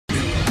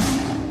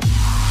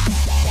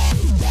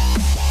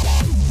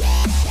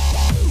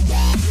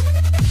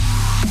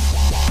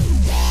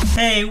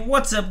Hey,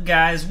 what's up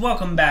guys?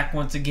 Welcome back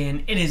once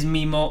again. It is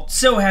me, Molt.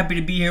 So happy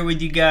to be here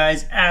with you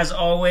guys as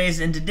always.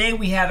 And today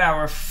we have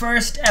our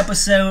first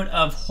episode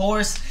of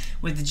Horse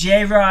with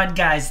Jrod.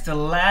 Guys, the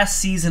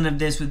last season of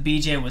this with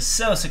BJ was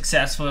so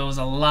successful. It was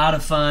a lot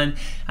of fun.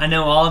 I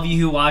know all of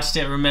you who watched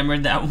it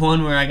remembered that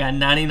one where I got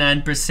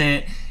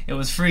 99%. It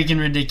was freaking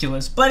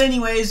ridiculous. But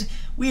anyways,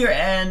 we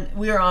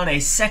are on a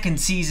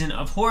second season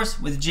of Horse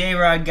with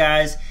Jrod,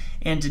 guys.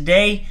 And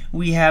today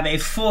we have a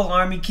full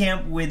army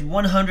camp with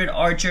 100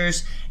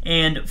 archers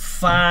and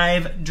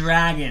 5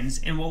 dragons.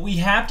 And what we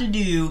have to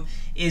do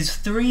is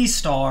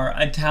 3-star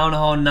a Town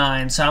Hall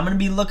 9. So I'm going to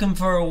be looking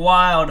for a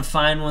while to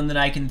find one that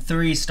I can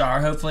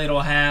 3-star. Hopefully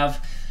it'll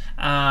have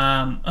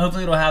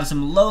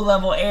some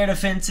low-level air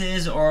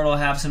defenses, or it'll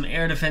have some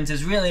air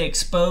defenses really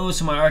exposed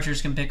so my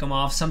archers can pick them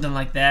off, something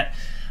like that.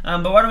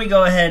 But why don't we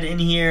go ahead in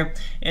here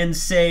and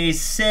say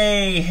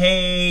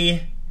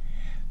hey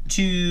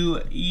to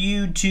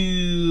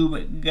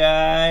YouTube,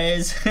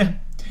 guys.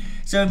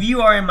 So if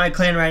you are in my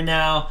clan right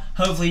now,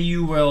 hopefully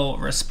you will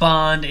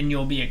respond and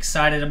you'll be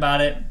excited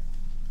about it.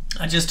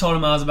 I just told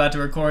him I was about to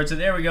record, so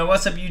there we go.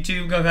 What's up,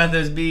 YouTube? Go got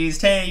those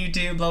bees. Hey,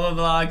 YouTube, blah, blah,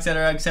 blah,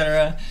 etc.,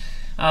 etc.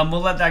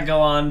 We'll let that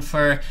go on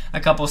for a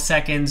couple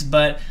seconds,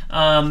 but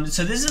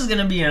so this is going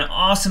to be an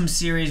awesome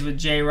series with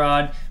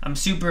Jrod. I'm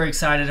super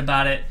excited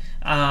about it.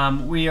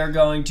 We are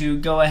going to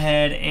go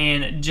ahead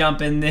and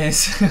jump in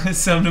this.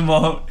 Some to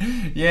Molt.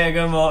 Yeah,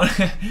 go Molt.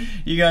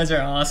 You guys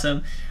are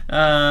awesome.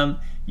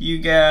 You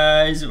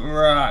guys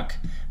rock.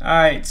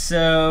 Alright,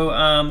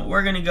 so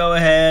we're going to go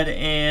ahead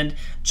and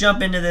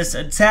jump into this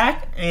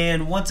attack,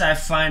 and once I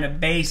find a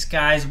base,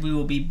 guys, we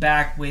will be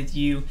back with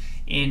you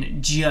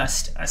in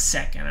just a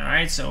second.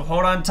 Alright, so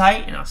hold on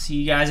tight, and I'll see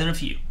you guys in a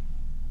few.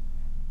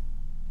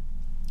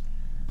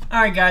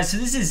 Alright guys, so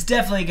this is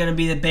definitely going to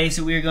be the base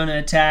that we're going to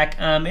attack.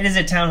 It is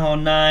a Town Hall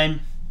 9,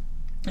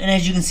 and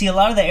as you can see, a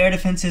lot of the air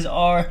defenses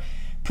are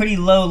pretty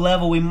low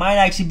level. We might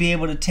actually be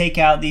able to take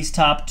out these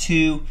top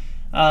two,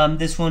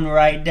 this one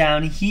right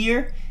down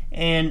here,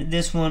 and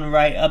this one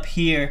right up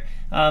here.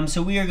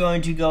 So we are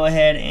going to go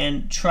ahead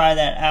and try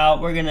that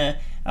out. We're going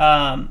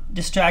to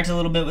distract a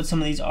little bit with some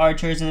of these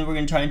archers, and then we're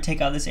going to try and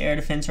take out this air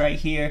defense right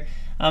here.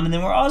 And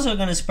then we're also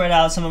going to spread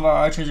out some of our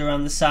archers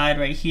around the side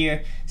right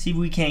here, see if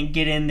we can't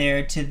get in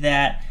there to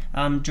that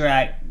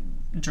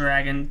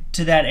dragon,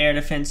 to that air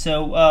defense.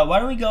 So why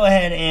don't we go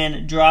ahead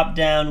and drop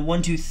down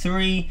 1, 2,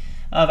 3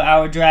 of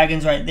our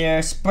dragons right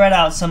there, spread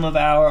out some of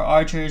our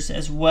archers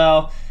as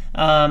well,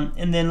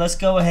 and then let's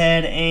go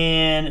ahead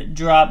and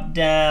drop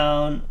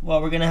down.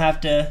 Well, we're gonna have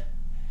to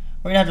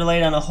lay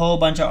down a whole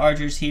bunch of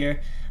archers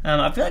here.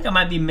 I feel like I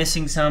might be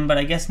missing some, but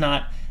I guess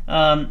not.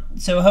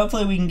 So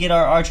hopefully we can get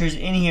our archers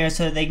in here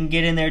so that they can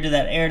get in there to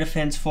that air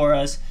defense for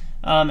us.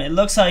 It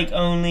looks like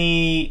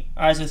only,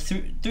 alright, so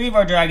 3 of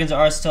our dragons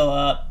are still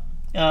up.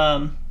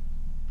 We're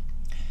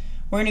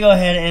going to go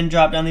ahead and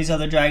drop down these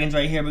other dragons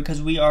right here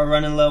because we are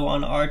running low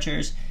on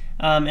archers.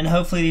 And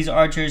hopefully these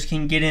archers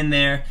can get in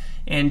there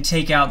and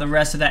take out the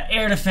rest of that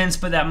air defense,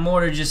 but that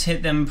mortar just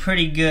hit them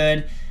pretty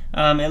good.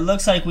 It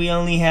looks like we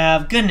only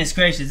have, goodness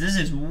gracious, this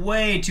is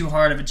way too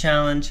hard of a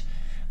challenge.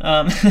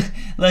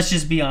 Let's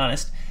just be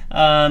honest.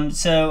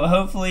 So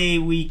hopefully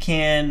we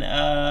can,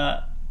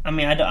 I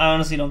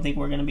honestly don't think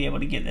we're going to be able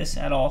to get this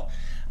at all.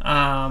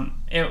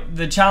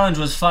 The challenge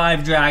was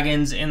 5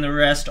 dragons and the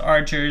rest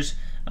archers,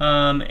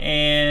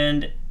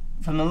 and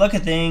from the look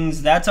of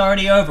things, that's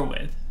already over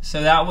with.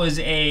 So that was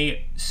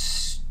a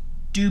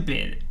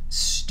stupid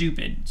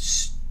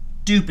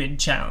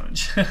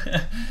challenge.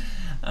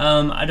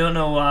 I don't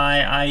know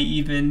why I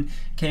even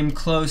came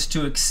close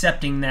to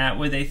accepting that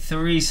with a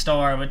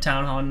 3-star of a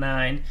Town Hall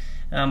 9.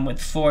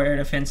 With 4 air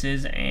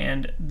defenses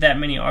and that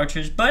many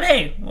archers. But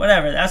hey,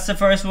 whatever. That's the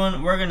first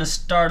one. We're going to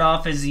start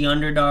off as the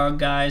underdog,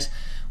 guys.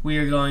 We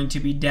are going to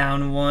be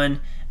down 1.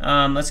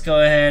 Let's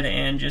go ahead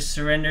and just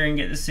surrender and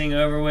get this thing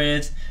over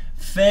with.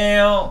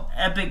 Fail.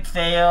 Epic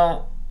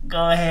fail.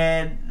 Go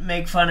ahead.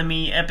 Make fun of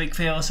me. Epic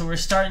fail. So we're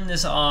starting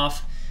this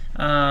off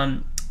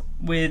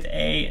with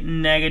a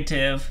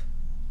negative.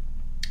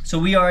 So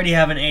we already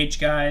have an H,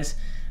 guys,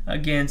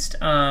 against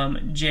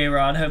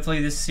Jrod.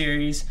 Hopefully this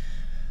series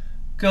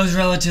goes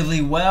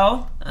relatively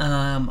well.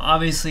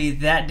 Obviously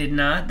that did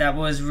not. That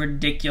was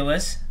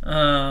ridiculous.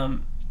 Yeah,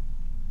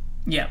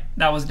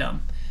 that was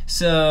dumb.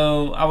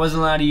 So I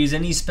wasn't allowed to use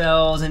any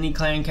spells, any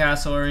clan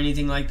castle, or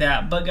anything like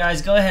that. But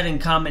guys, go ahead and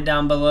comment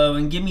down below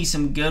and give me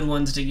some good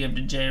ones to give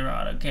to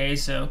Jrod, okay?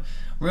 So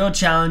real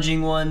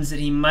challenging ones that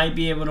he might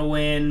be able to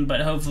win,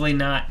 but hopefully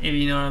not, if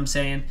you know what I'm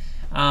saying.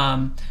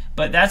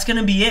 But that's going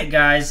to be it,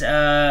 guys.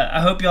 I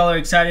hope y'all are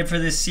excited for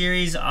this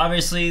series.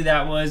 Obviously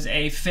that was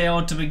a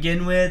fail to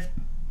begin with.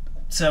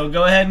 So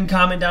go ahead and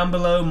comment down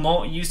below,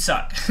 Molt, you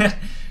suck.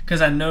 Because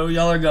I know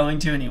y'all are going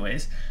to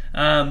anyways.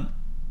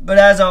 But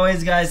as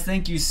always, guys,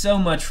 thank you so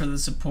much for the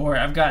support.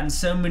 I've gotten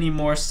so many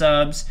more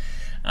subs.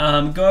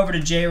 Go over to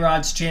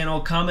Jrod's channel.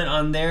 Comment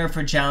on there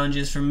for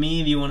challenges for me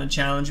if you want to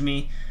challenge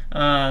me.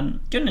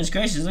 Goodness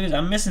gracious, look at that.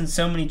 I'm missing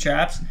so many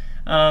traps.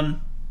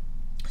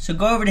 So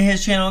go over to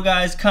his channel,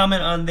 guys.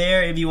 Comment on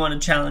there if you want to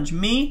challenge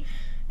me.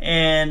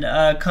 And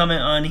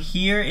comment on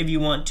here if you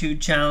want to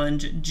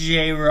challenge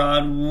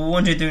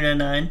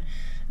Jrod12399,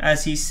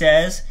 as he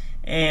says.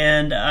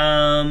 And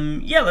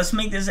yeah, let's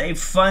make this a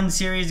fun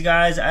series,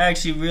 guys. I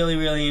actually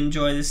really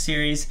enjoy this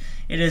series.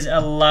 It is a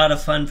lot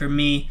of fun for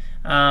me.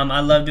 I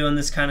love doing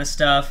this kind of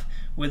stuff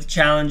with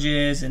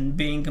challenges and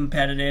being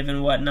competitive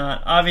and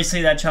whatnot.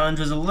 Obviously, that challenge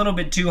was a little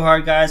bit too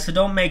hard, guys, so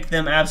don't make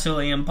them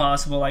absolutely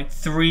impossible, like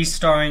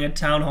 3-starring a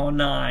Town Hall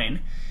 9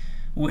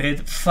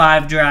 with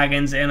 5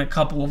 dragons and a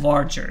couple of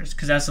archers,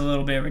 because that's a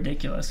little bit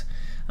ridiculous.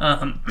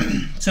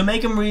 So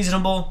make them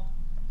reasonable,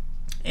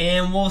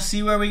 and we'll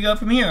see where we go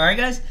from here. Alright,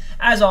 guys?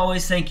 As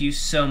always, thank you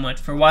so much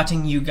for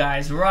watching. You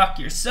guys rock.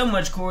 You're so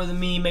much cooler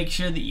than me. Make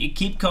sure that you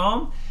keep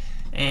calm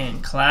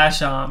and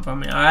clash on for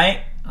me.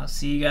 Alright? I'll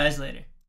see you guys later.